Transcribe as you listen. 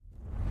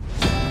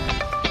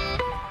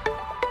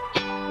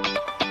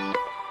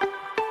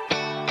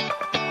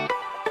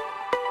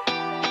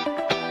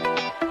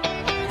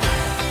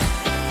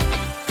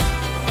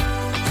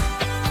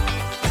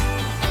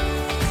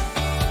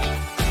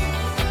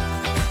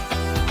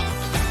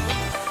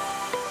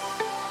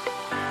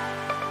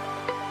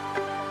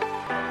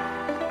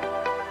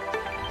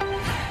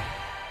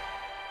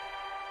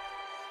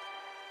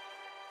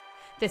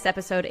This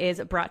episode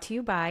is brought to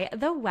you by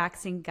The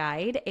Waxing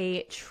Guide,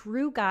 a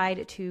true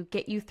guide to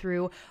get you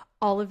through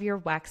all of your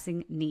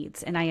waxing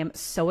needs. And I am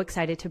so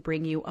excited to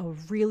bring you a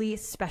really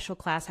special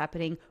class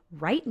happening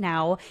right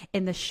now.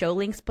 In the show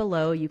links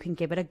below, you can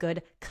give it a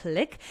good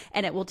click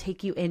and it will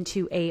take you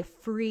into a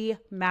free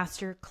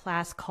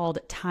masterclass called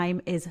Time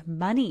is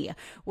Money,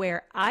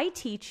 where I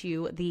teach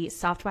you, the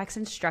soft wax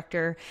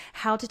instructor,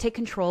 how to take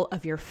control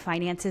of your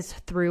finances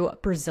through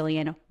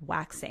Brazilian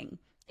waxing.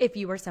 If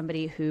you are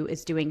somebody who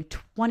is doing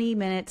 20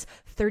 minutes,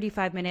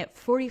 35-minute,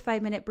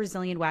 45-minute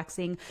Brazilian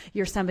waxing,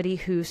 you're somebody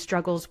who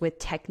struggles with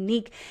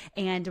technique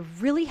and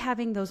really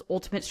having those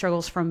ultimate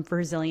struggles from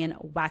Brazilian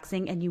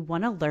waxing, and you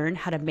want to learn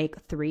how to make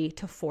 3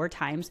 to 4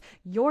 times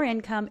your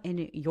income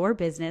in your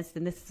business,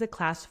 then this is a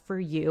class for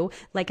you.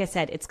 Like I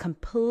said, it's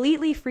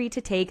completely free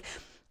to take.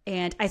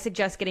 And I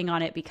suggest getting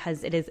on it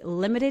because it is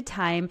limited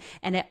time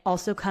and it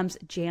also comes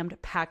jammed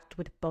packed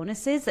with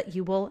bonuses that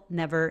you will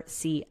never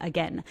see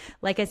again.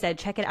 Like I said,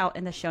 check it out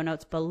in the show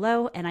notes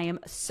below. And I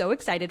am so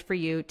excited for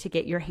you to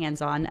get your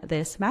hands on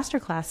this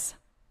masterclass.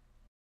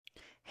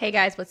 Hey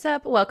guys, what's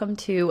up? Welcome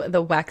to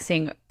the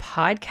Waxing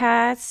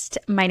Podcast.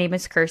 My name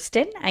is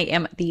Kirsten. I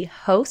am the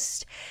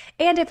host.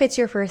 And if it's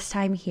your first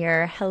time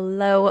here,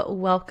 hello,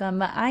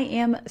 welcome. I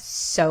am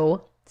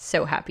so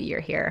happy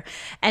you're here.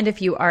 And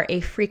if you are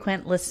a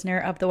frequent listener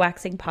of the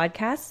Waxing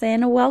Podcast,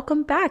 then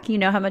welcome back. You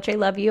know how much I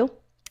love you.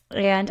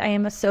 And I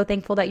am so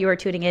thankful that you are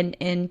tuning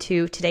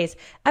into today's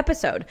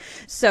episode.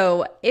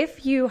 So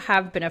if you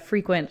have been a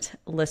frequent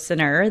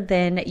listener,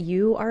 then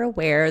you are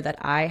aware that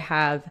I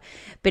have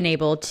been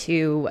able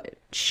to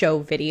show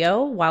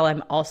video while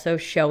I'm also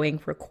showing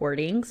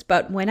recordings.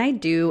 But when I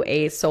do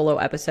a solo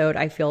episode,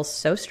 I feel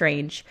so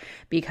strange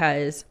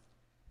because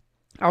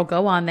I'll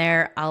go on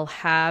there, I'll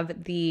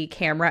have the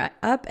camera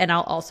up, and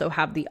I'll also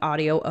have the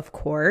audio, of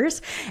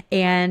course.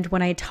 And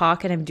when I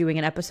talk and I'm doing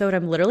an episode,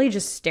 I'm literally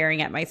just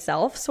staring at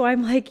myself. So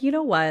I'm like, you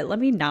know what? Let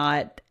me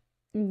not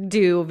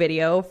do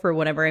video for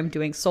whenever I'm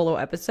doing solo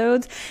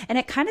episodes. And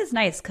it kind of is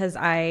nice because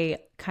I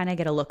kind of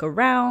get a look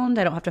around.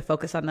 I don't have to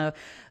focus on the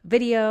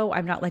video.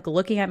 I'm not like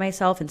looking at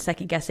myself and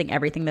second guessing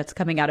everything that's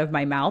coming out of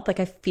my mouth.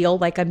 Like I feel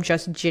like I'm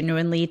just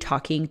genuinely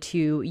talking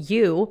to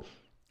you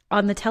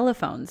on the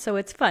telephone. So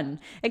it's fun,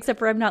 except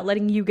for I'm not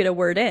letting you get a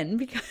word in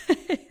because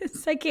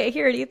I can't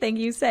hear anything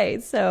you say.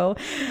 So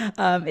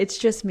it's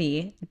just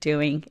me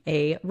doing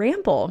a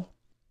ramble.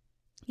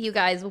 You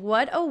guys,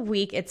 what a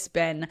week it's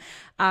been.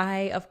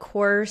 I, of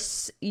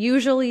course,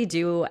 usually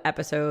do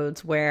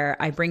episodes where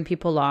I bring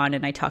people on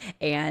and I talk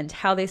and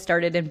how they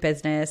started in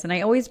business. And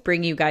I always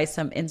bring you guys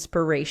some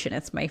inspiration.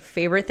 It's my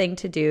favorite thing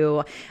to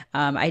do.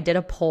 I did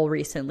a poll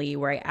recently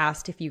where I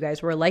asked if you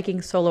guys were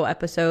liking solo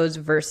episodes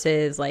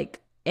versus like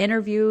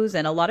interviews,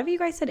 and a lot of you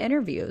guys said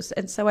interviews,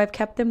 and so I've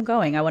kept them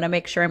going. I want to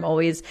make sure I'm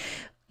always,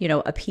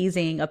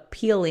 appealing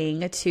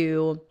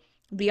to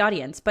the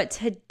audience. But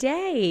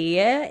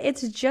today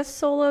it's just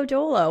solo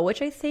dolo,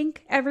 which I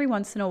think every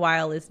once in a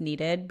while is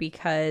needed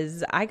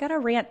because I got a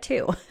rant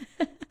too.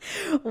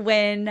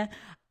 When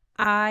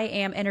I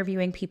am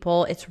interviewing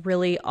people, it's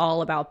really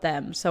all about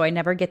them. So I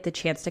never get the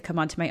chance to come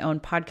onto my own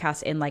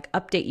podcast and like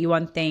update you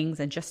on things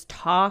and just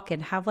talk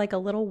and have like a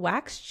little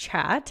wax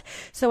chat.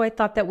 So I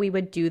thought that we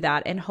would do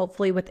that. And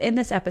hopefully within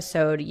this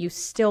episode, you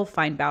still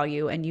find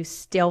value and you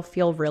still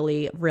feel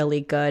really, really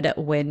good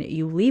when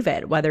you leave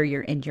it, whether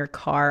you're in your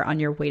car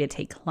on your way to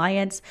take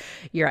clients,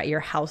 you're at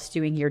your house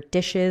doing your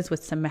dishes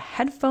with some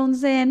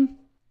headphones in.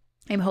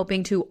 I'm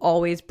hoping to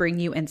always bring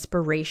you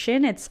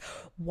inspiration. It's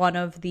one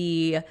of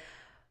the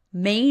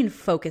main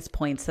focus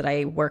points that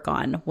I work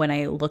on when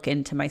I look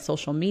into my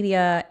social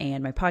media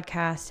and my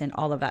podcast and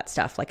all of that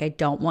stuff. Like I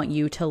don't want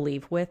you to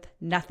leave with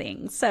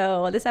nothing.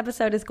 So this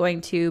episode is going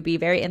to be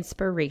very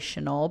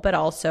inspirational, but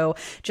also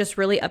just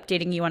really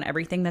updating you on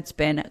everything that's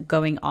been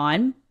going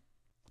on.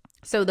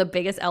 So the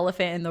biggest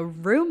elephant in the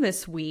room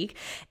this week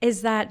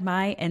is that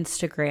my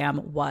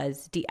Instagram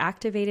was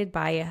deactivated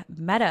by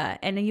Meta.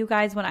 And you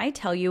guys, when I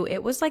tell you,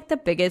 it was like the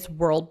biggest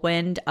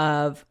whirlwind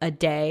of a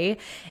day.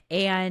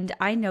 And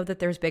I know that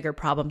there's bigger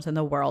problems in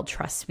the world.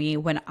 Trust me,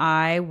 when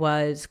I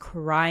was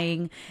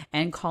crying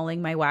and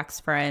calling my wax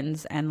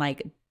friends and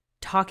like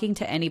talking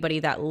to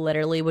anybody that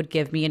literally would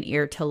give me an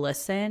ear to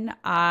listen,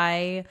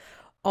 I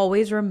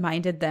always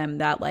reminded them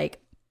that like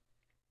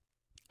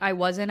I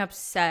wasn't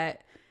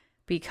upset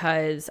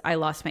because I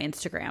lost my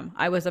Instagram.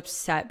 I was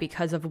upset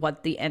because of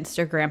what the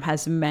Instagram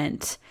has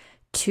meant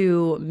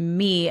to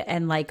me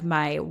and like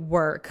my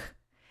work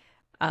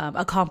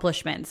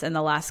accomplishments in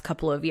the last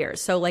couple of years.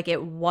 So like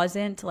it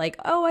wasn't like,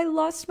 oh, I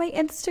lost my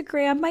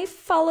Instagram, my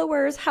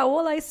followers, how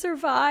will I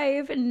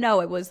survive?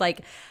 No, it was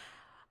like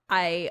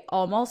I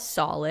almost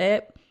saw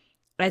it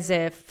as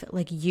if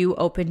like you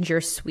opened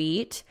your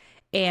suite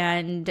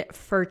and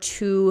for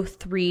 2,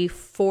 3,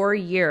 4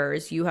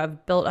 years, you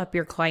have built up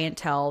your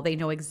clientele. They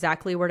know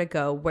exactly where to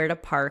go, where to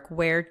park,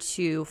 where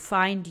to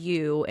find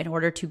you in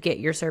order to get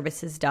your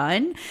services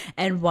done.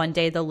 And one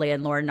day the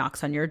landlord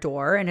knocks on your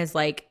door and is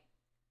like,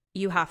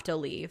 you have to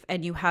leave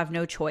and you have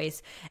no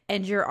choice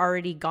and you're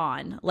already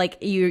gone. Like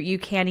you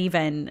can't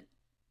even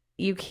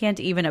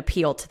even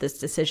appeal to this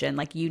decision.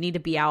 Like, you need to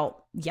be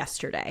out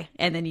yesterday,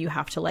 and then you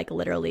have to like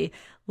literally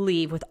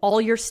leave with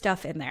all your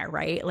stuff in there,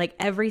 right? Like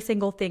every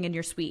single thing in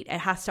your suite, it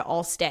has to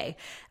all stay.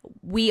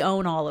 We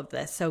own all of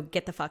this, so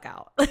get the fuck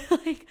out.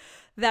 Like,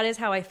 that is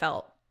how I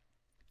felt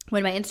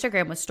when my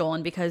Instagram was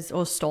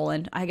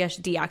stolen, I guess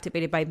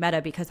deactivated by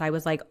Meta, because I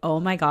was like, oh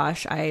my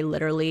gosh, I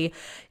literally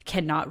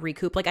cannot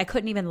recoup. Like, I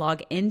couldn't even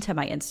log into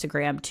my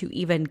Instagram to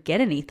even get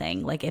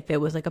anything. Like, if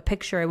it was like a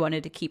picture I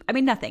wanted to keep, I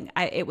mean, nothing.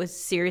 It was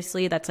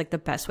seriously, that's like the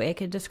best way I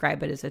can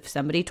describe it, is if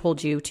somebody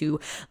told you to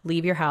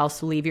leave your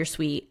house, leave your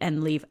suite,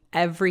 and leave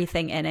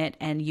everything in it,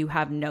 and you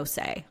have no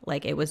say.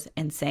 Like, it was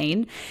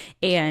insane.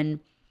 And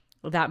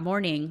that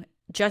morning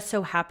just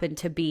so happened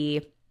to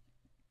be,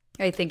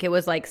 I think it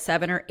was like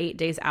 7 or 8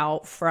 days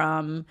out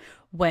from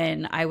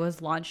when I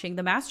was launching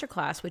the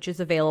Masterclass, which is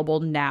available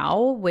now,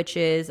 which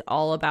is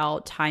all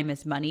about time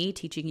is money,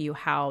 teaching you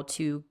how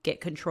to get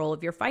control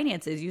of your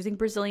finances using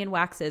Brazilian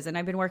waxes. And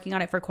I've been working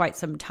on it for quite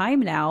some time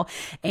now.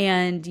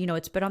 And, you know,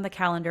 it's been on the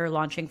calendar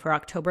launching for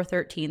October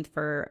 13th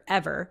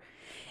forever.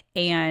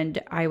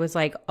 And I was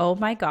like, oh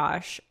my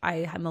gosh,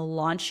 I am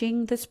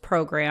launching this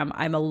program.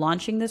 I'm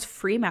launching this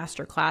free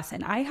masterclass,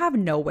 and I have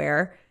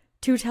nowhere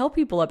to tell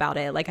people about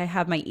it. Like, I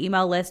have my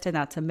email list, and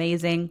that's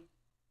amazing.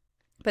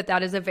 But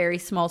that is a very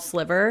small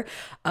sliver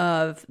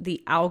of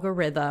the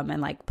algorithm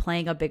and like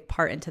playing a big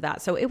part into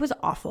that. So it was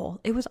awful.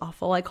 It was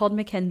awful. I called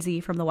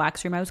Mackenzie from the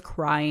wax room. I was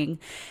crying,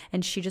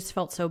 and she just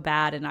felt so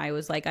bad. And I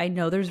was like, I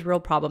know there's real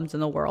problems in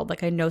the world.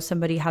 Like, I know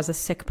somebody has a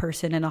sick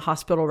person in a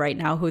hospital right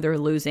now who they're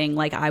losing.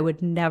 Like, I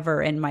would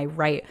never in my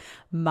right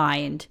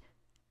mind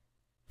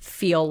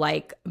feel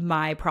like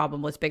my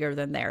problem was bigger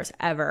than theirs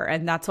ever.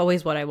 And that's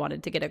always what I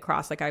wanted to get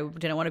across. Like, I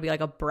didn't want to be like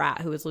a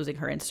brat who was losing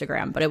her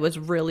Instagram, but it was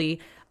really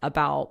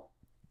about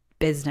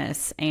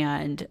business.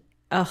 And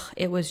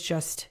it was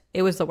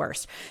the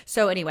worst.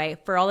 So anyway,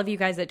 for all of you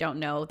guys that don't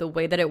know, the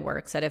way that it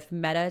works, that if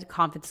Meta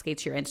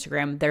confiscates your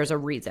Instagram, there's a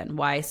reason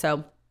why.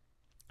 So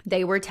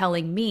they were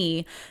telling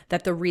me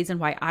that the reason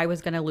why I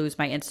was going to lose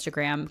my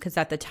Instagram, because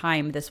at the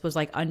time this was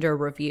like under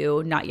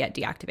review, not yet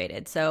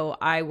deactivated. So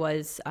I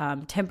was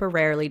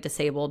temporarily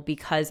disabled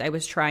because I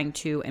was trying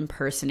to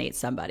impersonate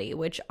somebody,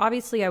 which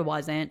obviously I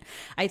wasn't.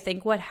 I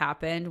think what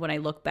happened when I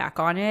look back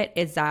on it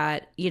is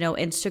that, you know,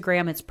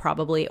 Instagram is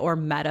probably, or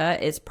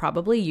Meta is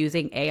probably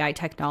using AI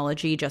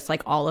technology just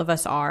like all of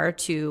us are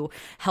to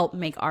help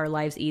make our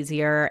lives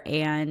easier.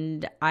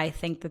 And I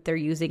think that they're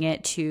using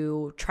it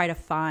to try to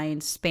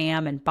find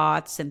spam and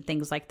bots and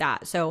things like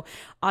that. So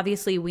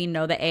obviously we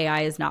know that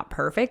AI is not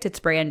perfect.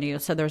 It's brand new.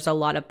 So there's a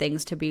lot of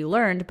things to be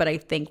learned. But I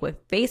think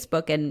with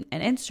Facebook and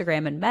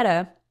Instagram and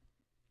Meta,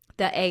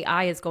 the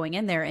AI is going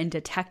in there and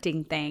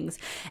detecting things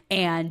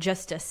and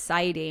just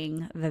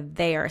deciding that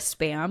they are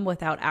spam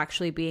without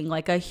actually being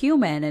like a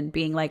human and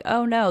being like,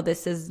 oh no,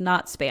 this is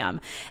not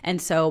spam.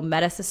 And so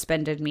Meta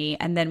suspended me.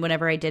 And then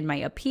whenever I did my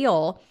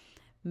appeal,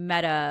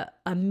 Meta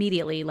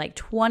immediately, like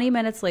 20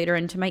 minutes later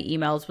into my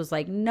emails, was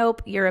like,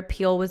 nope, your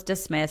appeal was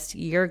dismissed.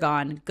 You're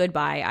gone.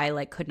 Goodbye. I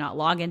like could not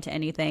log into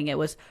anything. It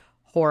was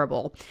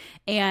horrible.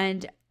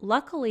 And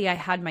luckily I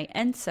had my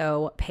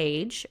Enso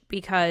page,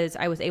 because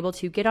I was able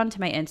to get onto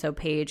my Enso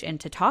page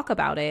and to talk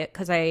about it,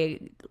 because I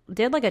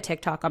did like a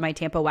TikTok on my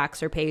Tampa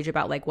Waxer page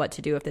about like what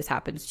to do if this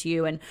happens to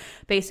you. And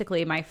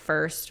basically my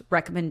first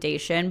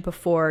recommendation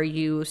before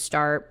you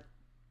start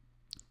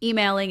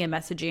emailing and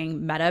messaging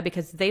Meta,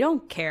 because they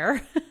don't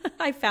care.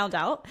 I found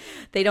out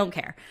they don't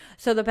care.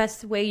 So the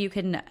best way you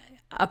can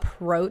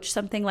approach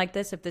something like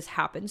this, if this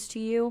happens to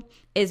you,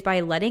 is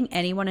by letting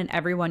anyone and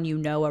everyone you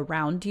know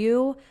around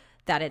you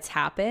that it's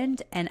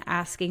happened and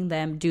asking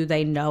them, do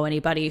they know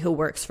anybody who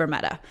works for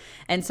Meta?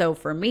 And so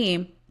for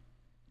me,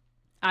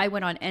 I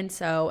went on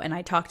Enso and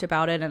I talked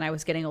about it, and I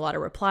was getting a lot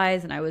of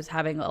replies, and I was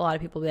having a lot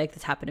of people be like,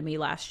 this happened to me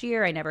last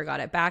year. I never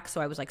got it back.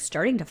 So I was like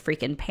starting to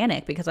freaking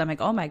panic, because I'm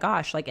like, oh my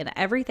gosh, like, and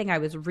everything I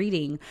was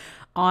reading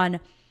on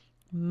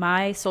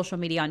my social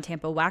media on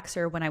Tampa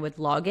Waxer when I would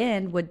log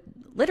in would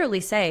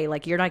literally say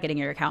like, you're not getting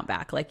your account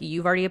back. Like,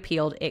 you've already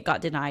appealed. It got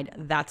denied.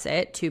 That's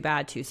it. Too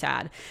bad, too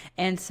sad.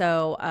 And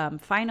so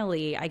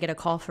finally I get a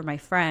call from my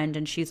friend,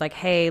 and she's like,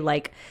 hey,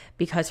 like,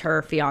 because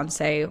her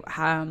fiance,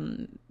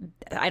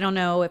 I don't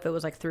know if it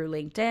was like through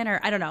LinkedIn or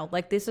I don't know,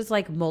 like this is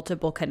like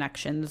multiple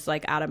connections,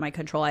 like out of my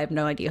control. I have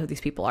no idea who these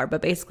people are,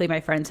 but basically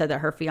my friend said that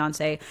her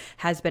fiance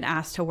has been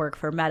asked to work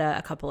for Meta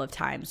a couple of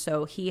times.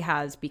 So he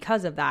has,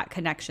 because of that,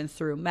 connections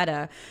through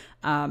Meta.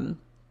 And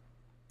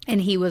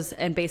he was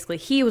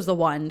the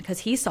one, because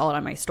he saw it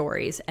on my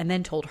stories and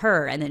then told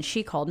her, and then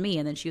she called me,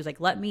 and then she was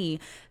like, let me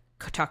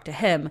talk to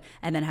him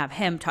and then have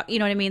him talk, you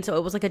know what I mean? So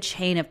it was like a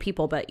chain of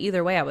people, but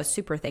either way, I was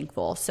super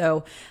thankful.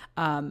 So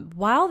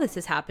while this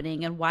is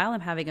happening and while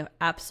I'm having an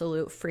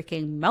absolute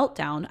freaking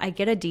meltdown, I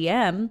get a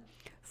DM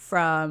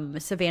from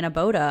Savannah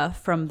Boda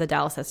from the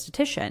Dallas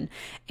Esthetician,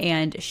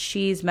 and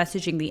she's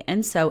messaging the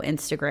Enso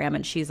Instagram,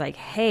 and she's like,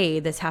 hey,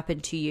 this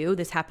happened to you.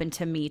 This happened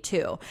to me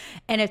too.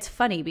 And it's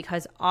funny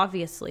because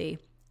obviously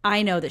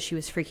I know that she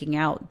was freaking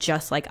out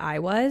just like I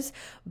was,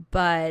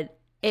 but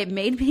it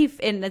made me,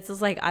 and this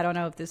is like, I don't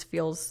know if this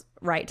feels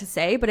right to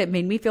say, but it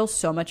made me feel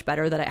so much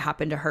better that it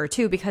happened to her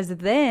too, because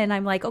then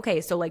I'm like, okay,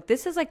 so like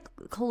this is like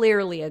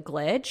clearly a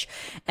glitch.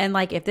 And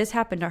like if this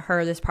happened to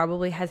her, this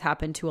probably has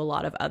happened to a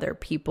lot of other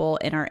people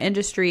in our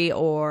industry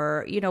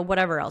or, you know,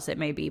 whatever else it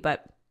may be.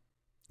 But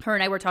her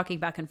and I were talking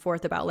back and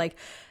forth about like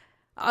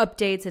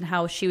updates and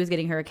how she was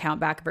getting her account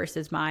back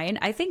versus mine.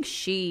 I think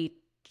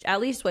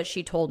at least what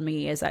she told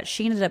me is that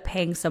she ended up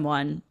paying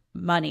someone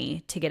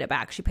money to get it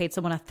back. She paid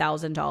someone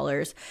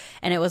 $1,000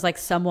 and it was like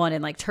someone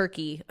in like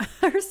Turkey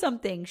or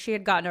something. She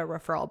had gotten a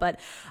referral, but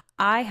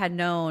I had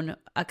known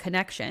a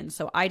connection.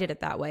 So I did it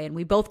that way and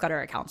we both got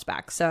our accounts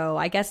back. So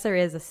I guess there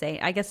is a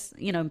saying, I guess,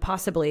 you know,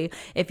 possibly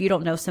if you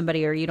don't know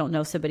somebody or you don't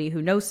know somebody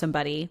who knows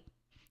somebody,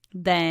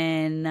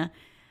 then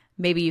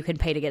maybe you can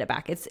pay to get it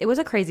back. It was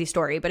a crazy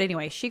story, but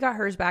anyway, she got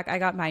hers back. I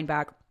got mine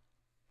back.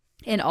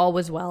 And all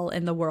was well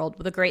in the world.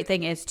 The great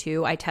thing is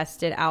too, I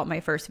tested out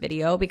my first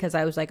video because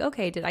I was like,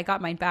 okay, I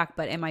got mine back,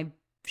 but am I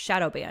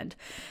shadow banned?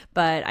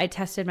 But I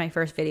tested my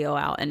first video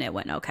out and it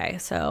went okay.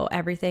 So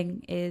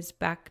everything is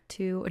back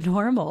to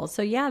normal.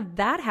 So yeah,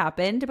 that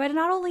happened. But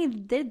not only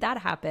did that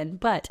happen,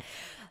 but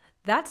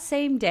that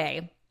same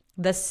day,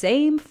 the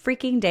same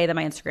freaking day that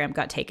my Instagram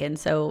got taken.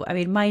 So, I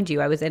mean, mind you,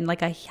 I was in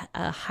like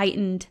a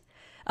heightened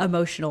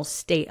emotional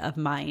state of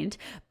mind,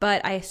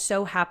 but I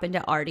so happened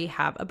to already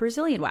have a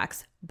Brazilian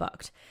wax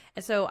booked.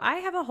 And so I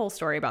have a whole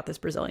story about this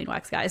Brazilian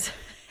wax, guys.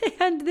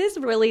 And this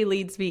really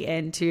leads me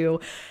into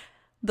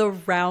the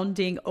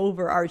rounding,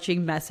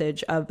 overarching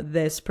message of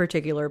this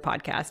particular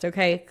podcast,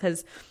 okay?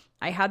 Because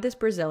I had this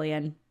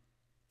Brazilian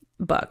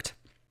booked.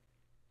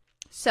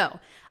 So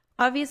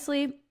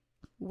obviously,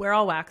 we're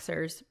all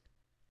waxers.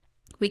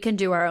 We can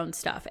do our own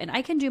stuff and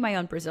I can do my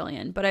own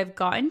Brazilian, but I've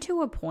gotten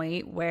to a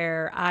point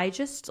where I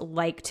just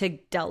like to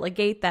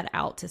delegate that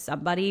out to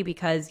somebody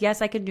because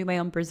yes, I can do my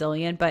own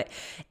Brazilian, but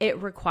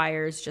it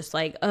requires just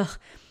like,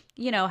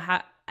 you know,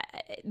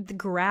 the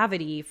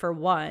gravity for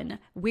one,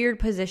 weird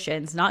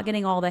positions, not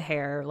getting all the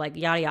hair, like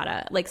yada,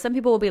 yada. Like some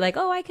people will be like,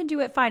 oh, I can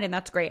do it fine. And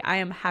that's great. I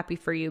am happy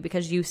for you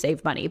because you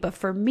save money. But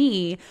for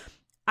me,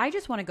 I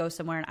just want to go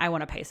somewhere and I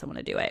want to pay someone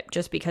to do it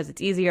just because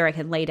it's easier. I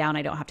can lay down.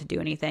 I don't have to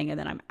do anything. And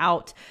then I'm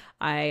out.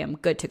 I am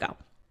good to go.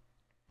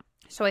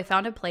 So I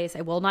found a place.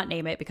 I will not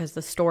name it because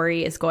the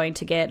story is going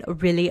to get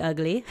really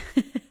ugly.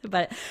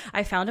 But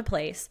I found a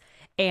place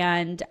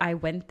and I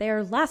went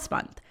there last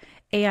month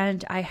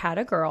and I had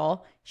a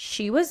girl.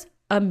 She was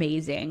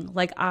amazing.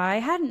 Like I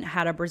hadn't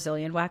had a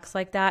Brazilian wax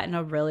like that in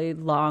a really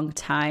long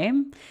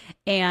time.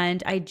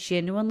 And I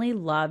genuinely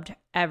loved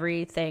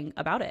everything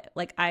about it.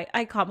 Like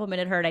I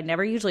complimented her and I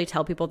never usually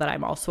tell people that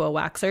I'm also a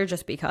waxer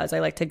just because I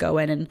like to go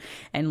in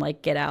and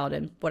like get out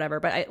and whatever.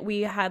 But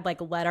we had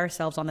like led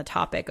ourselves on the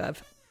topic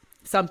of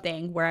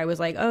something where I was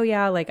like, oh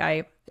yeah, like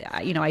I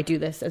do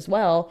this as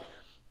well.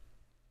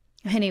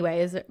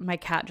 Anyways, my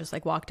cat just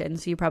like walked in.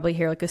 So you probably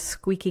hear like a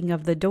squeaking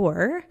of the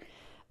door.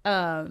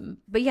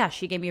 But yeah,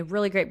 she gave me a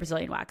really great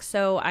Brazilian wax.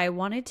 So I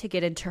wanted to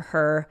get into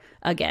her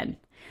again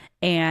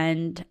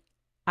and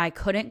I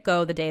couldn't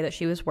go the day that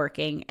she was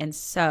working. And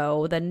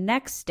so the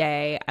next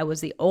day I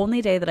was the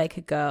only day that I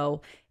could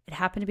go. It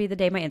happened to be the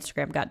day my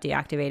Instagram got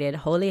deactivated.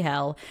 Holy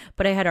hell.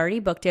 But I had already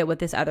booked it with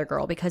this other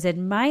girl because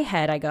in my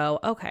head I go,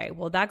 okay,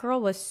 well that girl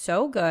was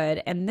so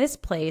good. And this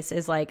place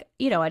is like,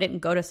 you know, I didn't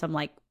go to some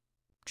like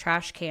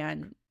trash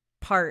can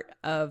part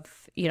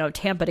of, you know,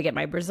 Tampa to get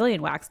my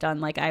Brazilian wax done.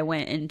 Like I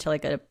went into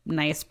like a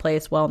nice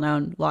place,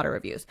 well-known, lot of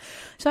reviews.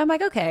 So I'm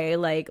like, okay,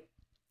 like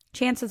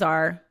chances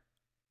are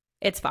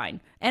it's fine.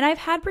 And I've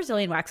had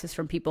Brazilian waxes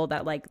from people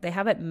that like, they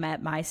haven't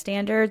met my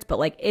standards, but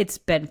like it's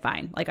been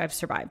fine. Like I've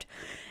survived.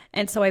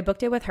 And so I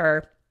booked it with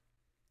her.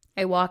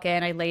 I walk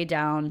in, I lay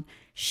down.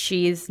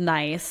 She's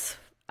nice.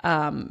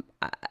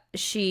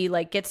 She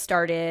like gets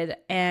started.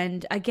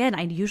 And again,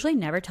 I usually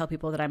never tell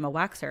people that I'm a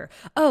waxer.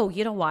 Oh,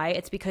 you know why?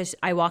 It's because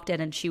I walked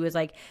in and she was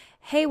like,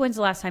 hey, when's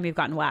the last time you've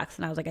gotten waxed?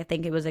 And I was like, I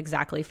think it was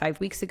exactly 5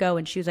 weeks ago.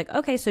 And she was like,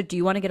 okay, so do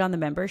you want to get on the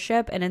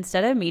membership? And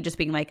instead of me just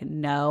being like,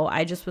 no,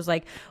 I just was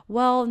like,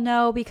 well,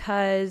 no,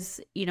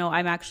 because, you know,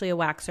 I'm actually a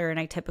waxer and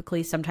I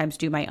typically sometimes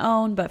do my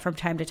own, but from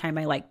time to time,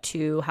 I like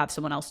to have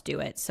someone else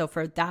do it. So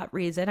for that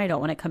reason, I don't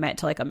want to commit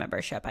to like a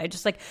membership. I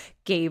just like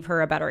gave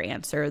her a better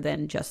answer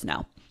than just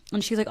no.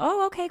 And she's like,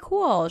 oh, okay,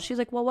 cool. She's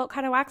like, well, what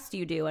kind of wax do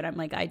you do? And I'm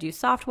like, I do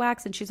soft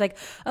wax. And she's like,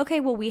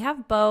 okay, well, we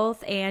have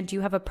both. And do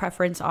you have a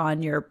preference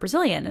on your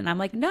Brazilian? And I'm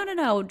like,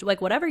 no.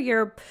 Like whatever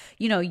your,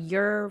 you know,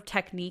 your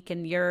technique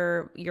and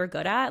you're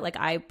good at, like,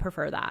 I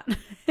prefer that.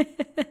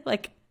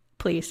 Like,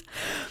 please.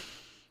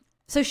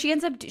 So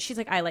she's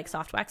like, I like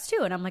soft wax too.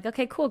 And I'm like,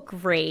 okay, cool.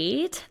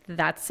 Great.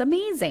 That's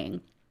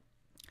amazing.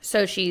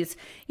 So she's,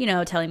 you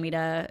know, telling me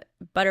to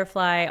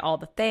butterfly all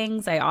the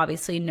things. I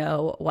obviously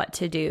know what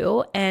to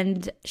do.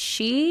 And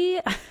she,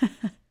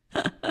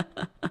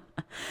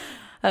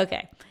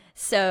 okay.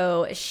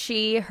 So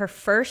her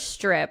first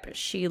strip,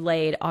 she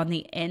laid on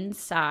the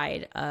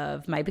inside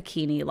of my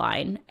bikini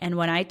line. And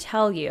when I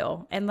tell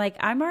you, and like,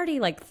 I'm already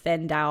like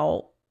thinned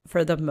out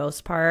for the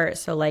most part.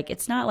 So like,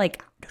 it's not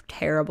like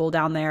terrible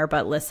down there,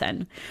 but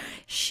listen,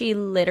 she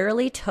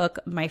literally took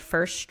my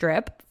first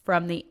strip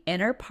from the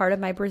inner part of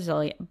my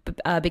Brazilian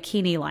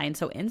bikini line.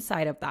 So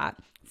inside of that,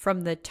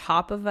 from the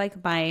top of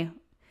like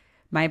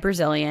my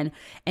Brazilian,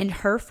 and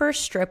her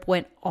first strip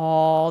went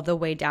all the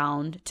way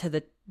down to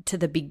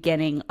the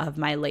beginning of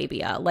my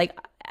labia. Like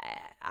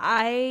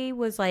I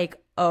was like,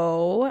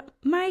 oh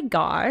my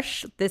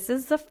gosh, this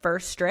is the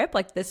first strip.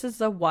 Like this is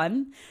the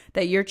one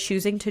that you're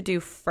choosing to do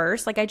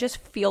first. Like I just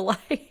feel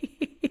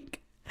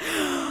like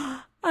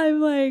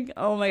I'm like,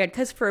 oh my God.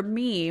 Cause for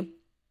me,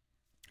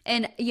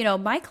 and you know,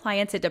 my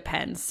clients, it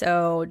depends.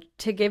 So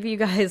to give you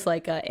guys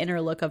like an inner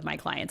look of my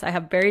clients, I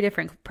have very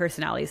different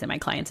personalities in my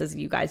clients as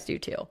you guys do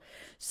too.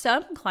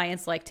 Some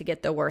clients like to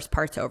get the worst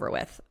parts over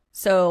with.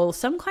 So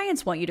some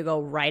clients want you to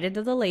go right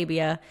into the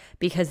labia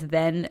because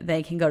then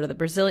they can go to the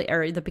Brazilian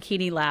or the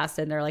bikini last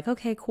and they're like,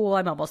 okay, cool,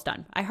 I'm almost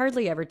done. I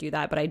hardly ever do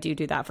that, but I do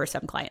that for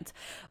some clients.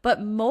 But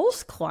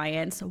most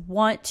clients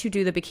want to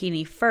do the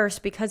bikini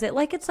first because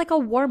it's like a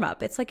warm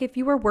up. It's like if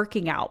you were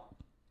working out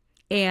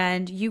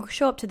and you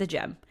show up to the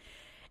gym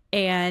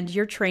and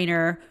your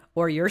trainer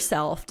or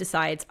yourself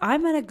decides,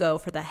 I'm going to go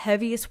for the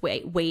heaviest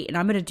weight and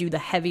I'm going to do the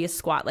heaviest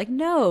squat. Like,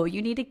 no,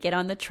 you need to get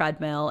on the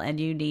treadmill and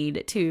you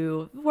need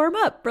to warm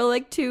up for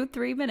like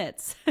 2-3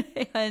 minutes.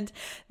 And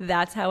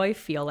that's how I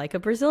feel like a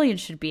Brazilian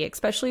should be,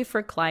 especially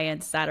for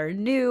clients that are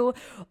new.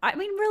 I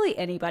mean, really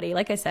anybody,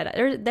 like I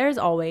said, there's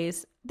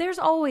always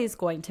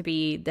going to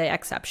be the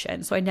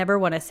exception. So I never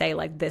want to say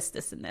like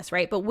this, and this,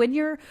 right? But when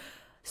you're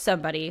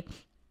somebody,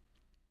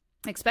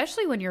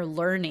 especially when you're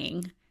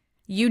learning,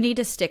 you need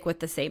to stick with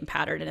the same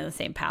pattern and the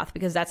same path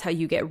because that's how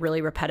you get really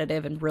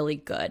repetitive and really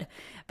good.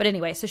 But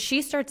anyway, so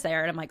she starts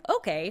there and I'm like,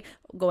 okay,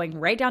 going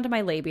right down to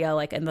my labia,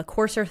 like in the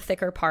coarser,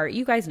 thicker part.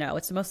 You guys know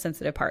it's the most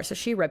sensitive part. So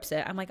she rips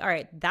it. I'm like, all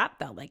right, that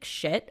felt like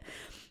shit.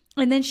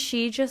 And then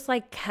she just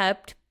like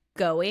kept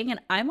going. And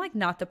I'm like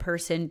not the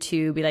person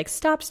to be like,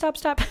 stop.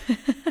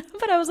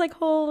 But I was like,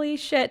 holy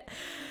shit.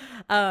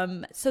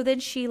 So then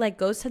she like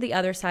goes to the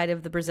other side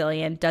of the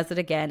Brazilian, does it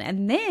again,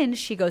 and then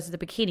she goes to the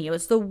bikini. It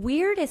was the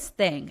weirdest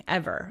thing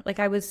ever. Like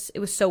it was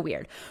so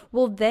weird.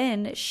 Well,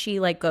 then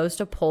she like goes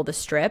to pull the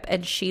strip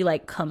and she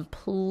like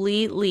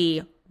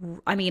completely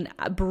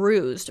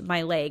bruised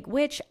my leg,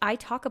 which I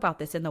talk about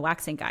this in the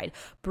waxing guide.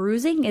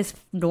 Bruising is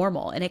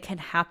normal and it can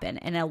happen.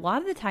 And a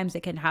lot of the times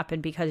it can happen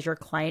because your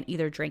client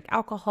either drank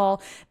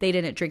alcohol, they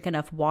didn't drink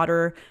enough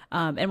water.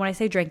 And when I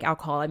say drink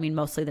alcohol, I mean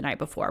mostly the night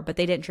before, but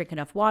they didn't drink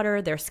enough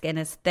water. Their skin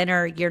is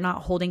thinner. You're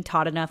not holding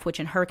taut enough, which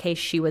in her case,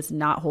 she was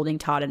not holding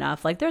taut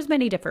enough. Like there's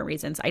many different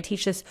reasons. I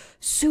teach this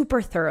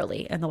super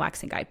thoroughly in the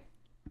waxing guide,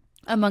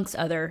 amongst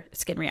other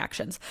skin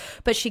reactions.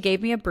 But she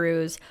gave me a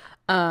bruise.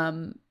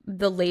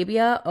 The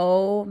labia,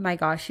 oh my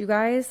gosh, you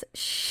guys,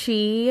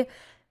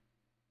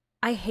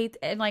 I hate,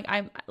 and like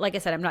I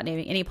said, I'm not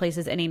naming any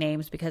places, any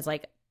names because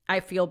like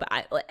I feel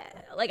bad.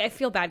 Like I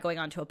feel bad going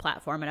onto a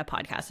platform and a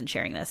podcast and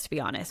sharing this, to be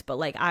honest. But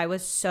like I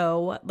was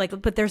so like,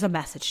 but there's a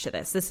message to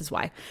this. This is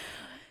why.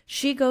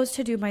 She goes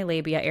to do my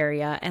labia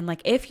area. And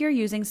like, if you're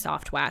using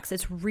soft wax,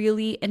 it's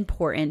really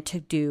important to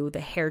do the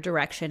hair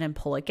direction and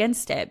pull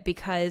against it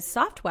because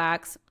soft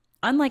wax,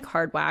 unlike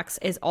hard wax,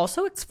 is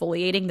also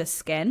exfoliating the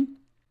skin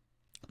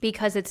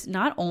because it's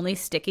not only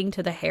sticking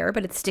to the hair,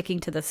 but it's sticking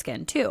to the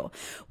skin too.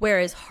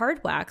 Whereas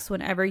hard wax,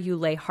 whenever you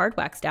lay hard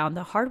wax down,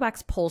 the hard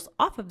wax pulls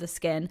off of the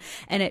skin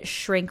and it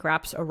shrink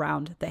wraps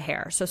around the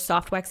hair. So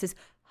soft wax is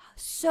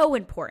so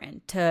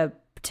important to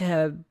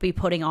be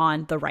putting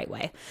on the right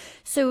way.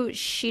 So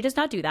she does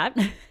not do that.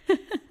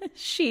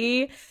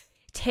 She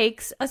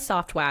takes a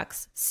soft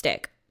wax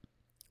stick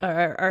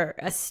or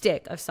a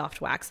stick of soft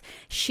wax.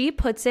 She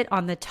puts it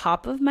on the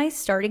top of my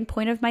starting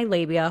point of my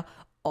labia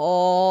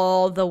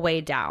all the way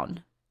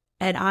down.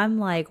 And I'm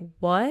like,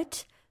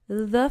 what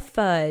the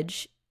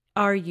fudge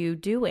are you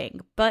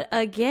doing? But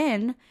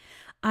again,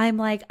 I'm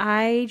like,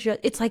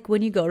 it's like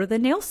when you go to the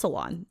nail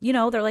salon, you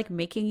know, they're like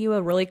making you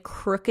a really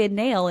crooked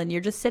nail and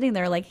you're just sitting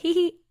there like,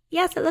 hee,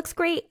 yes, it looks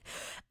great.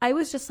 I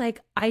was just like,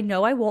 I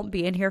know I won't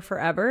be in here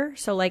forever.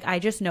 So like, I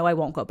just know I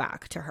won't go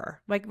back to her.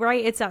 Like,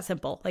 right. It's that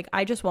simple. Like,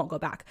 I just won't go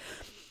back.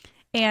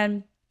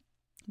 And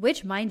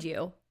which, mind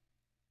you,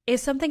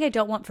 is something I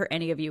don't want for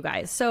any of you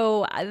guys.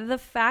 So the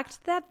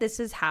fact that this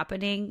is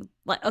happening,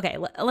 like, okay,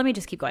 let me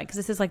just keep going because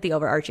this is like the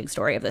overarching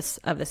story of this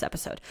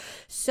episode.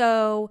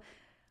 So,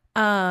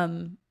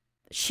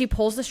 she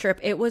pulls the strip.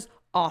 It was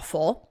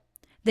awful.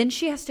 Then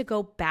she has to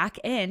go back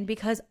in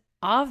because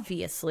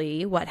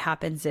obviously what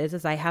happens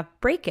is I have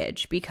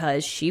breakage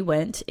because she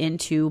went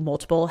into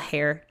multiple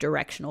hair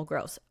directional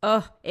growths.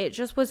 It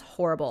just was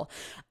horrible.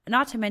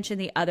 Not to mention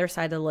the other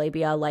side of the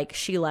labia, like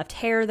she left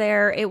hair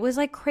there. It was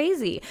like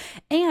crazy.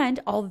 And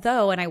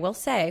although, and I will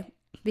say,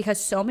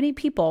 because so many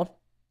people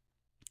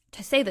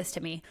to say this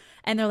to me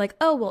and they're like,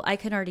 oh, well, I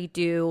can already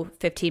do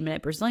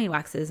 15-minute Brazilian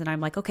waxes. And I'm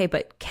like, okay,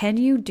 but can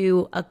you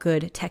do a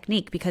good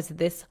technique? Because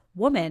this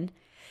woman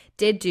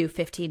did do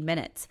 15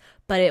 minutes,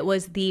 but it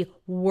was the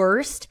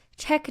worst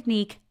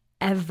technique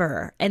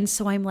ever. And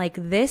so I'm like,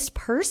 this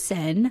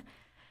person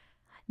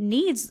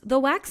needs the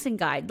waxing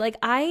guide. Like,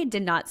 I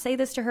did not say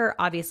this to her,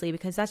 obviously,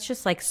 because that's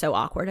just like so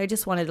awkward. I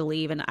just wanted to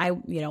leave and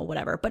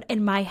whatever. But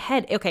in my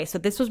head, okay, so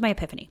this was my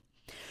epiphany.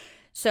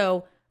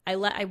 So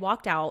I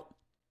walked out,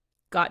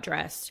 got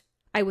dressed.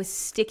 I was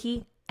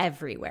sticky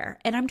everywhere.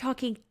 And I'm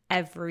talking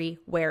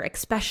everywhere,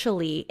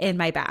 especially in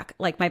my back,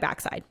 like my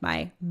backside,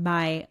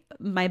 my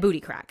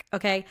booty crack.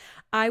 Okay.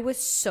 I was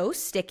so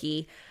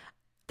sticky.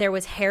 There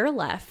was hair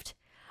left.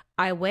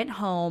 I went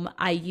home.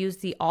 I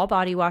used the all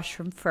body wash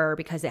from Fur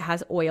because it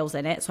has oils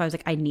in it. So I was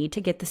like, I need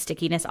to get the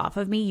stickiness off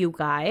of me. You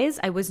guys,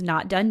 I was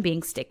not done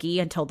being sticky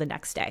until the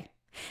next day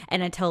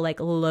and until like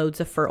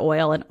loads of fur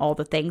oil and all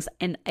the things.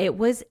 And it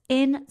was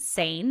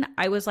insane.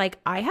 I was like,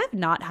 I have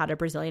not had a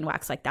Brazilian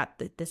wax like that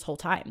this whole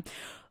time.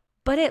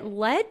 But it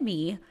led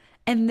me,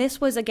 and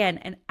this was again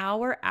an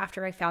hour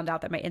after I found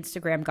out that my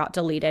Instagram got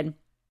deleted.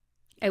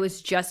 I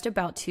was just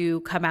about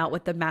to come out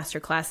with the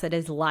masterclass that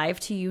is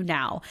live to you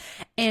now.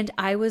 And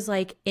I was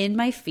like in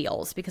my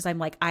feels because I'm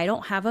like, I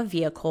don't have a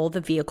vehicle, the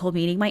vehicle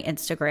meaning my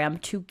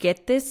Instagram, to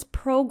get this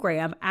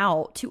program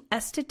out to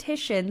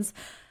estheticians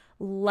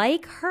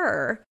like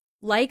her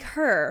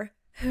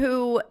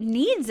who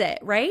needs it,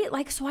 right?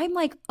 Like, so I'm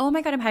like, oh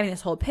my God, I'm having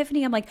this whole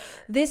epiphany. I'm like,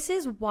 this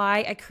is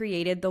why I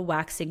created the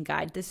waxing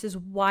guide. This is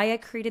why I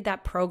created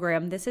that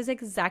program. This is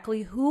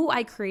exactly who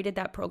I created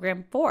that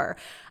program for.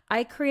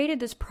 I created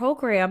this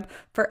program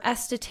for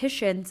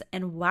estheticians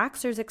and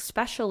waxers,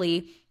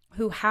 especially,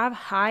 who have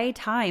high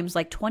times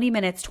like 20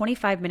 minutes,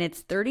 25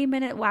 minutes,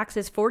 30-minute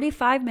waxes,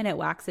 45-minute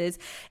waxes,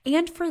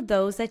 and for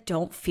those that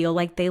don't feel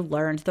like they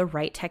learned the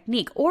right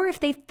technique, or if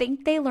they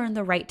think they learned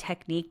the right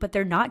technique, but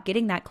they're not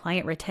getting that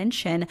client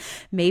retention,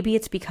 maybe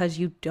it's because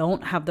you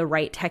don't have the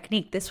right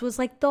technique. This was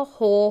like the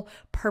whole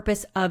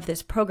purpose of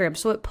this program.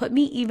 So it put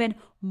me even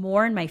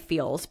more in my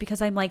feels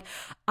because I'm like,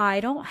 I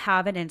don't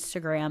have an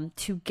Instagram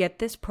to get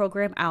this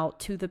program out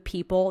to the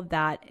people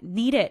that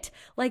need it.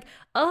 Like,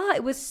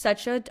 it was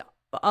such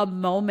a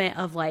moment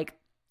of like,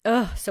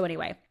 so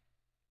anyway,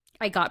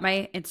 I got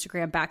my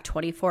Instagram back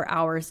 24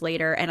 hours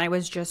later and I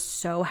was just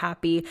so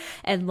happy.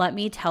 And let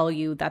me tell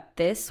you that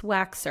this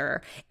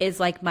waxer is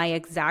like my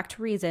exact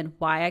reason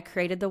why I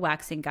created the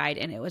waxing guide.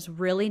 And it was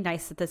really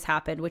nice that this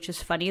happened, which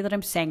is funny that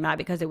I'm saying that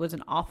because it was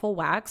an awful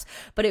wax,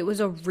 but it was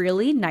a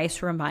really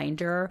nice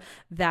reminder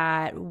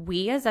that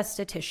we as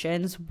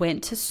estheticians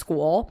went to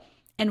school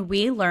and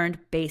we learned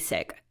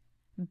basic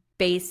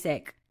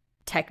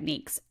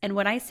techniques. And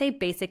when I say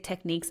basic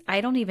techniques,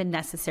 I don't even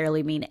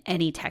necessarily mean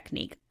any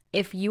technique.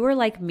 If you were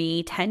like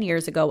me 10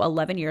 years ago,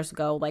 11 years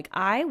ago, like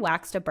I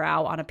waxed a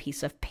brow on a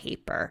piece of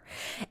paper.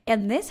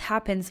 And this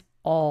happens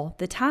all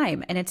the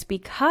time. And it's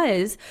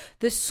because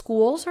the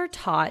schools are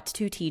taught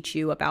to teach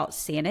you about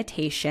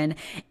sanitation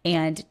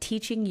and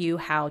teaching you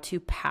how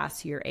to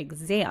pass your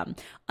exam.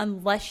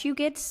 Unless you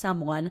get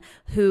someone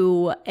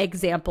who,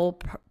 example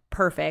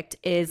perfect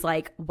is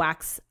like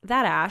Wax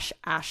That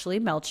Ashley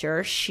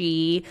Melcher.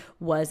 She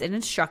was an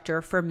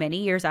instructor for many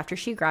years after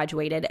she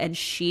graduated and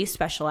she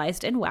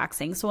specialized in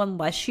waxing. So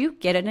unless you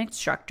get an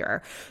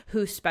instructor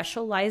who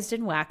specialized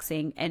in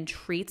waxing and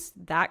treats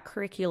that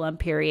curriculum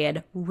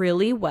period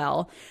really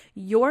well,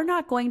 you're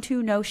not going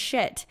to know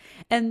shit.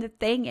 And the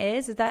thing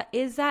is that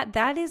is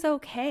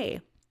okay.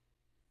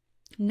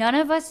 None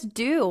of us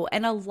do.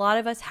 And a lot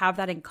of us have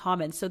that in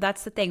common. So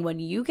that's the thing. When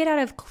you get out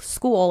of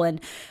school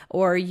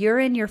or you're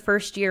in your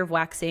first year of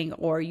waxing,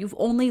 or you've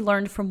only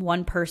learned from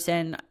one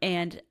person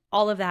and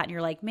all of that, and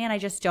you're like, man, I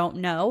just don't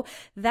know.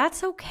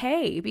 That's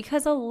okay,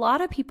 because a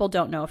lot of people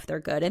don't know if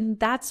they're good. And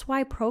that's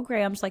why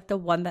programs like the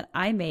one that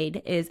I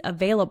made is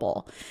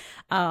available.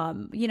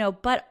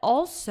 But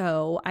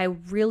also I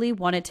really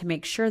wanted to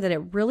make sure that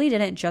it really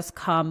didn't just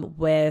come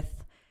with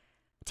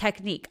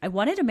technique. I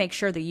wanted to make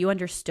sure that you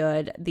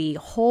understood the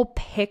whole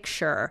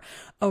picture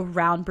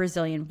around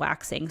Brazilian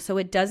waxing. So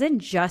it doesn't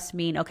just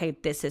mean, okay,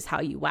 this is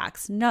how you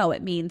wax. No,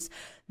 it means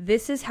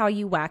this is how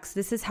you wax.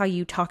 This is how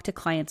you talk to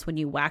clients when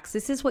you wax.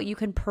 This is what you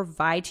can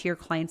provide to your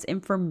clients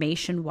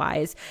information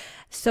wise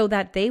so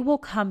that they will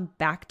come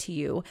back to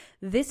you.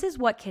 This is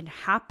what can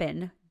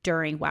happen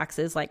during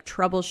waxes, like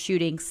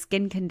troubleshooting,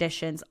 skin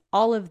conditions,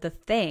 all of the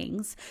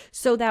things,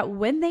 so that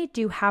when they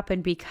do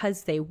happen,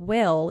 because they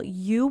will,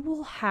 you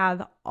will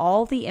have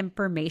all the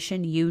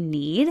information you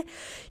need.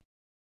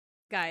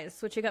 Guys,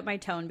 switching up my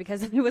tone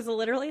because I was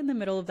literally in the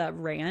middle of that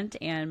rant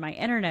and my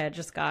internet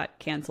just got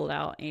canceled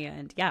out.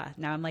 And yeah,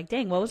 now I'm like,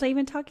 dang, what was I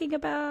even talking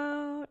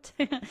about?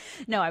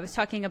 No, I was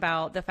talking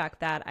about the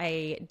fact that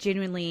I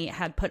genuinely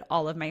had put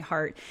all of my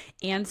heart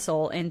and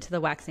soul into the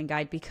waxing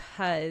guide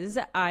because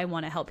I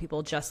want to help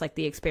people just like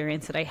the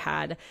experience that I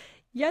had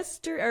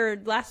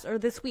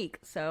this week.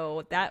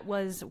 So that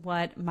was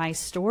what my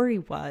story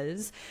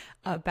was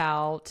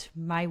about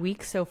my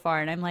week so far.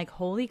 And I'm like,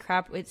 holy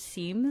crap, it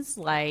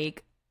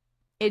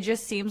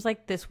just seems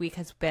like this week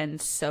has been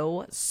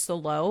so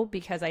slow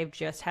because I've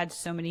just had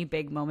so many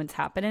big moments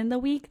happen in the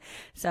week.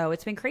 So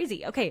it's been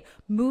crazy. Okay,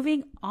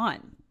 moving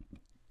on.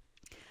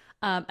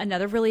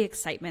 Another really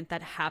excitement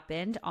that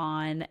happened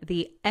on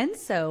the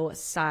Enso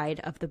side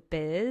of the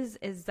biz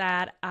is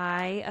that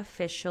I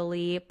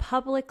officially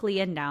publicly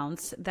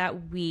announced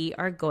that we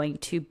are going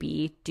to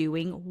be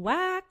doing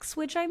wax,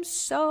 which I'm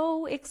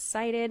so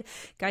excited.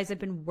 Guys, I've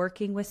been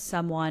working with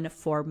someone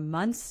for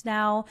months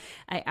now.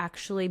 I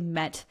actually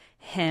met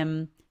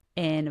him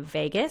in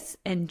Vegas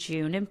in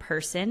June in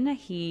person.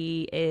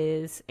 He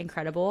is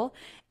incredible.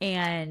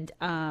 And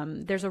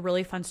there's a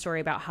really fun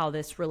story about how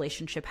this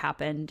relationship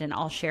happened, and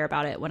I'll share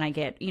about it when I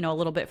get, a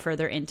little bit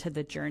further into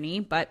the journey.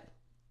 But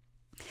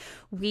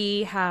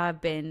we have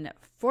been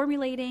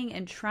formulating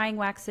and trying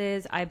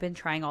waxes. I've been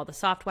trying all the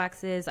soft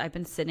waxes. I've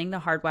been sending the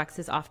hard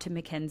waxes off to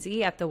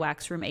Mackenzie at the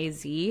Wax Room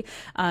AZ,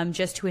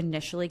 just to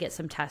initially get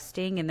some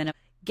testing, and then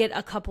get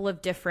a couple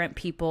of different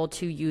people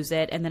to use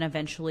it, and then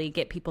eventually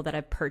get people that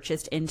have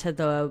purchased into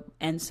the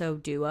Enso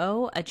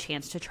Duo a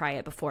chance to try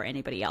it before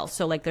anybody else.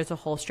 So like there's a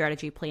whole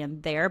strategy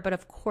plan there, but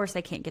of course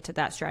I can't get to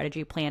that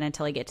strategy plan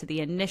until I get to the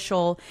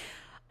initial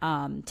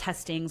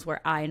testings where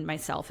I and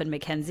myself and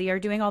Mackenzie are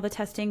doing all the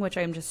testing, which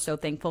I'm just so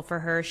thankful for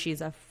her. She's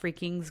a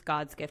freaking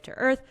God's gift to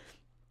earth.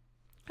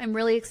 I'm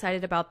really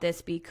excited about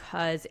this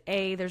because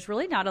there's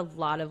really not a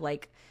lot of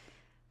like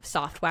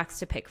soft wax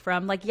to pick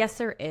from. Like, yes,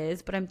 there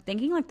is, but I'm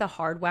thinking like the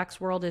hard wax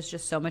world is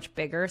just so much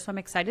bigger. So I'm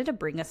excited to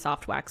bring a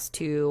soft wax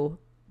to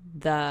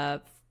the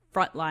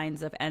front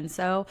lines of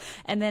Enso.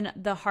 And then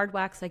the hard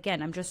wax,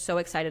 again, I'm just so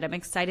excited. I'm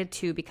excited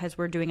too because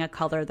we're doing a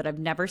color that I've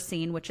never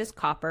seen, which is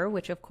copper,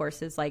 which of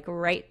course is like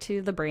right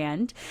to the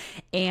brand.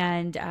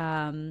 And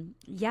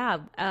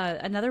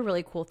another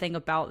really cool thing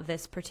about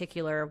this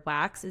particular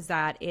wax is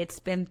that it's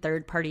been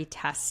third-party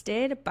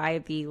tested by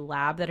the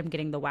lab that I'm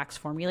getting the wax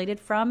formulated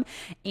from,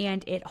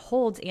 and it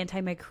holds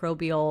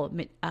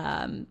antimicrobial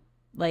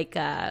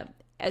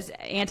as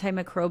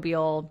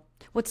antimicrobial,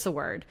 what's the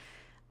word?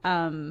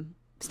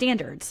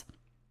 Standards.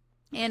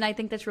 And I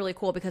think that's really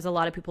cool because a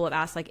lot of people have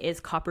asked, like, is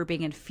copper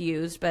being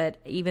infused? But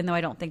even though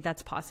I don't think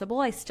that's possible,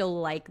 I still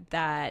like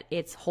that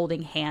it's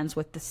holding hands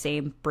with the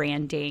same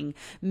branding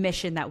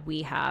mission that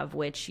we have,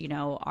 which,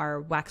 our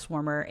wax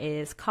warmer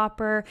is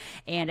copper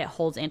and it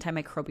holds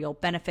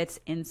antimicrobial benefits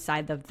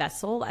inside the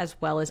vessel as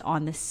well as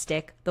on the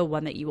stick, the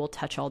one that you will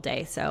touch all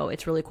day. So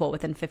it's really cool.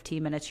 Within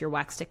 15 minutes, your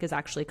wax stick is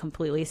actually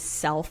completely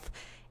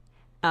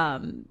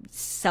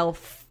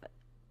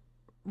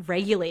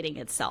regulating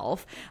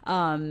itself,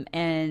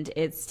 and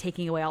it's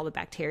taking away all the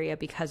bacteria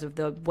because of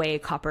the way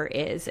copper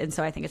is. And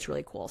so I think it's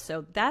really cool.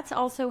 So that's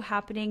also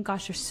happening.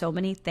 Gosh, there's so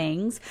many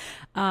things.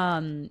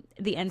 The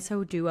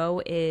Enso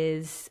Duo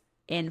is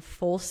in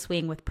full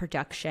swing with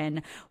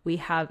production. We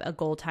have a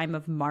goal time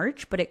of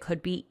March, but it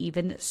could be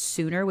even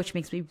sooner, which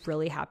makes me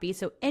really happy.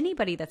 So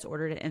anybody that's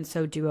ordered an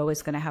Enso Duo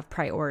is going to have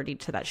priority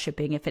to that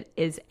shipping if it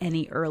is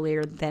any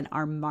earlier than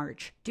our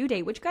March due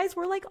date, which, guys,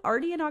 we're like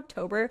already in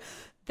October.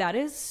 That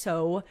is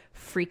so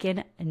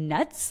freaking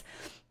nuts.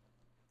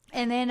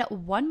 And then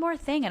one more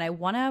thing, and I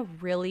want to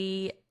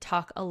really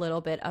talk a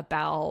little bit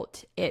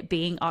about it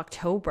being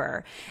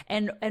October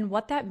and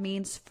what that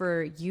means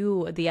for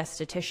you, the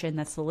esthetician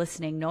that's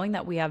listening, knowing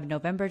that we have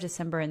November,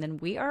 December, and then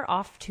we are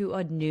off to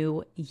a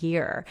new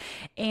year.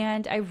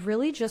 And I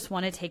really just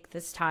want to take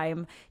this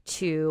time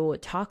to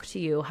talk to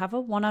you, have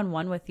a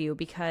one-on-one with you,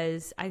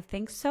 because I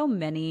think so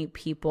many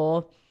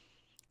people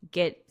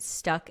get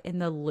stuck in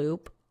the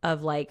loop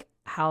of like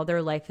how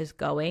their life is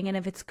going. And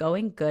if it's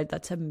going good,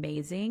 that's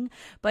amazing.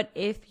 But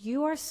if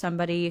you are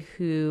somebody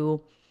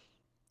who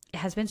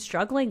has been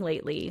struggling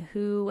lately,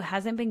 who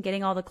hasn't been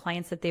getting all the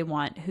clients that they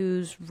want,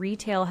 whose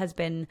retail has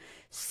been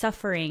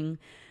suffering,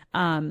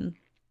 all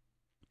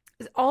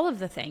of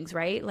the things,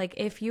 right? Like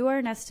if you are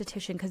an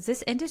esthetician, because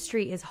this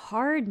industry is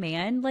hard,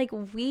 man. Like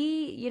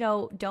we,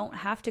 don't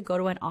have to go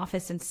to an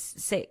office and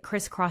sit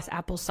crisscross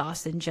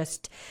applesauce and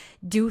just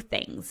do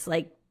things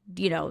like,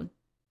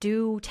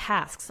 do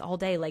tasks all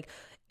day. Like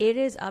it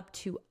is up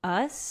to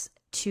us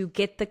to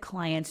get the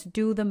clients,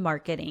 do the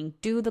marketing,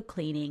 do the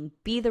cleaning,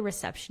 be the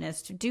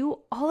receptionist, do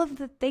all of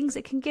the things.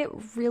 It can get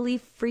really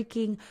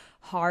freaking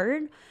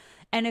hard.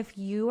 And if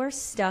you are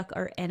stuck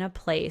or in a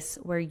place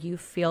where you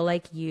feel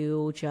like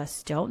you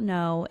just don't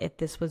know if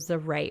this was the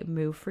right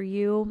move for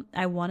you,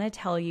 I want to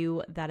tell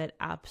you that it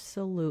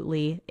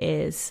absolutely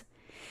is.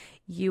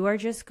 You are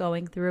just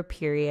going through a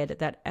period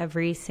that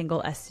every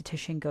single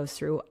esthetician goes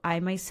through. I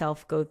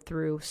myself go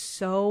through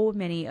so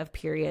many of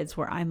periods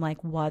where I'm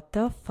like, what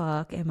the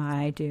fuck am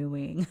I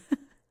doing?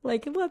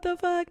 Like, what the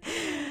fuck?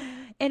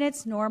 And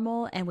it's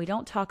normal, and we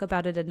don't talk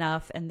about it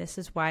enough. And this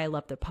is why I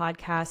love the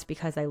podcast,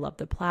 because I love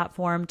the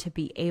platform to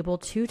be able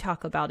to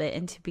talk about it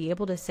and to be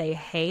able to say,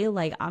 hey,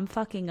 like I'm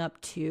fucking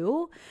up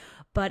too.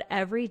 But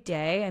every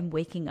day I'm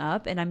waking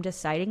up and I'm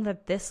deciding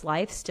that this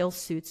life still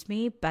suits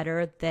me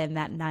better than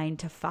that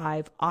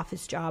 9-to-5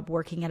 office job,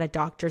 working at a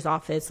doctor's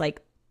office,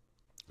 like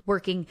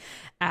working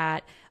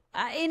at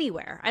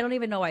anywhere. I don't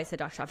even know why I said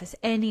doctor's office,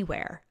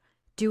 anywhere,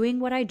 doing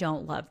what I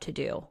don't love to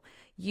do.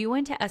 You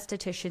went to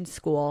esthetician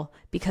school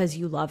because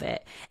you love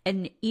it.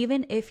 And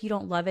even if you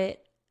don't love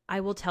it, I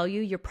will tell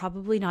you, you're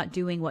probably not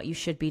doing what you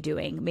should be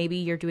doing. Maybe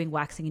you're doing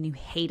waxing and you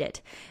hate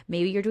it.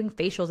 Maybe you're doing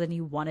facials and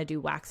you want to do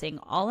waxing.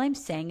 All I'm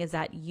saying is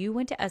that you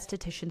went to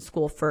esthetician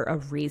school for a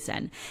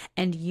reason,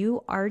 and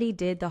you already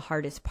did the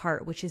hardest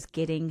part, which is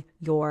getting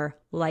your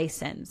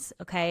license.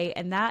 Okay.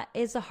 And that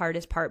is the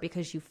hardest part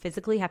because you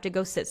physically have to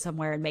go sit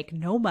somewhere and make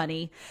no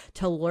money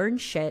to learn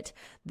shit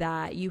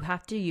that you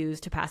have to use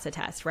to pass a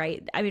test,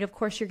 right? I mean, of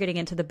course, you're getting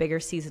into the bigger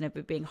season of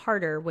it being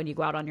harder when you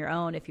go out on your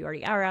own. If you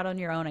already are out on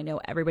your own, I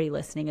know everybody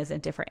listening is in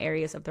different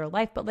areas of their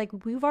life, but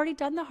like, we've already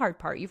done the hard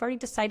part. You've already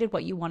decided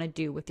what you want to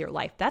do with your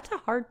life. That's a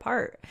hard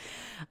part.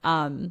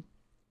 And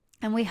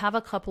we have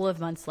a couple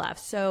of months left.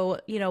 So,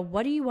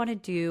 what do you want to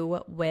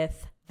do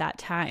with that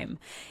time?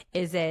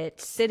 Is it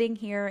sitting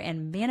here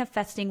and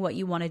manifesting what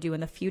you want to do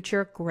in the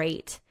future?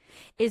 Great.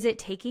 Is it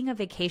taking a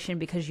vacation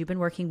because you've been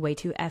working way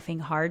too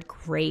effing hard?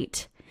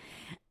 Great.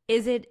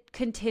 Is it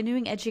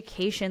continuing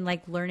education,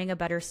 like learning a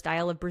better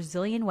style of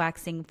Brazilian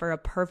waxing for a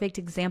perfect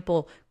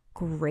example?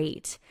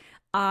 Great.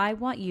 I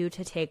want you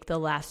to take the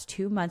last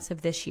 2 months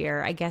of this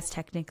year, I guess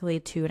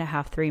technically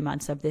 2.5, 3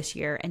 months of this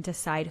year, and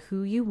decide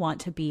who you want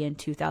to be in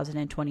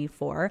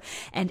 2024.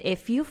 And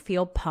if you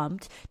feel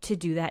pumped to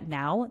do that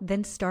now,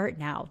 then start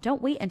now.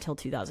 Don't wait until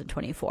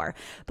 2024.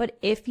 But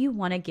if you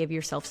want to give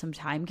yourself some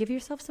time, give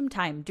yourself some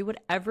time. Do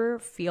whatever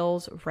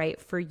feels right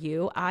for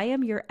you. I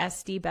am your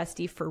SD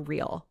bestie for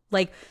real.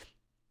 Like,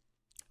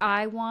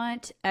 I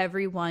want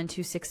everyone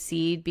to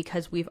succeed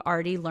because we've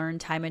already learned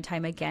time and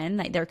time again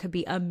that there could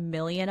be a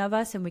million of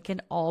us and we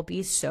can all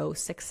be so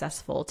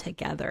successful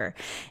together.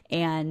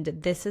 And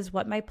this is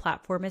what my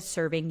platform is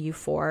serving you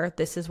for.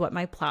 This is what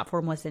my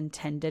platform was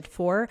intended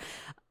for.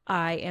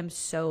 I am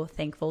so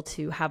thankful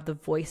to have the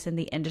voice in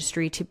the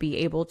industry to be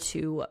able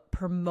to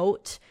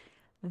promote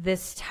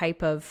this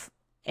type of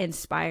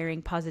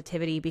inspiring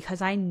positivity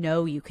because I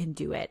know you can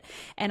do it.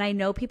 And I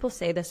know people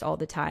say this all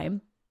the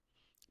time.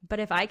 But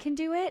if I can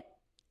do it,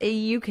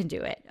 you can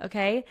do it,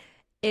 okay?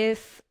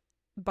 If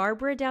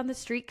Barbara down the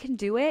street can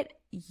do it,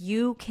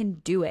 you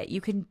can do it. You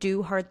can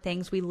do hard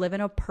things. We live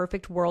in a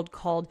perfect world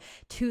called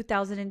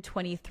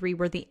 2023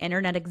 where the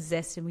internet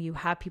exists and you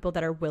have people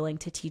that are willing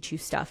to teach you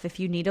stuff. If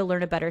you need to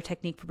learn a better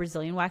technique for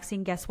Brazilian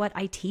waxing, guess what?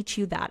 I teach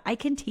you that. I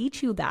can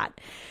teach you that.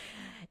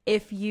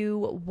 If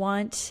you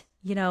want,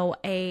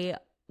 a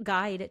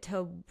guide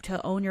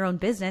to own your own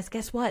business,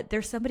 guess what?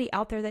 There's somebody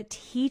out there that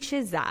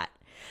teaches that.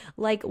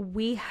 Like,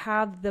 we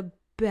have the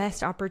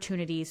best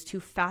opportunities to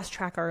fast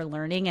track our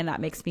learning, and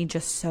that makes me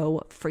just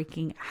so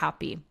freaking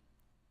happy.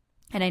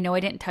 And I know I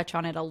didn't touch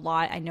on it a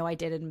lot. I know I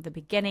did in the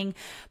beginning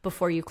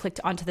before you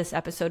clicked onto this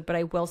episode, but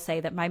I will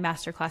say that my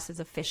masterclass is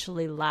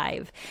officially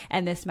live.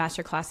 And this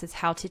masterclass is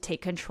how to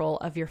take control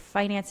of your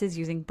finances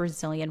using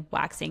Brazilian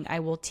waxing. I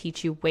will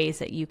teach you ways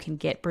that you can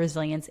get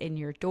Brazilians in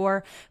your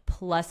door.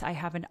 Plus, I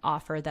have an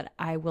offer that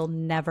I will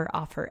never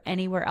offer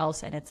anywhere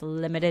else, and it's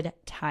limited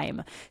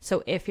time.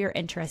 So if you're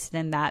interested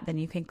in that, then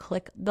you can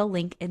click the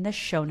link in the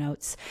show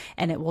notes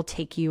and it will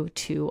take you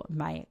to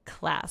my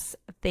class.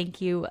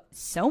 Thank you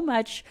so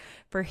much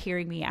for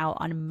hearing me out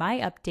on my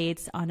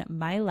updates on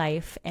my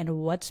life and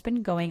what's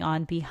been going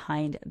on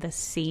behind the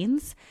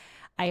scenes.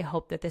 I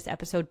hope that this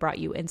episode brought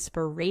you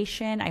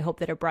inspiration. I hope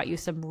that it brought you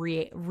some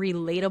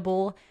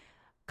relatable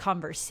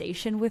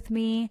conversation with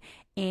me,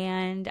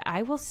 and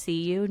I will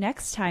see you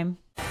next time.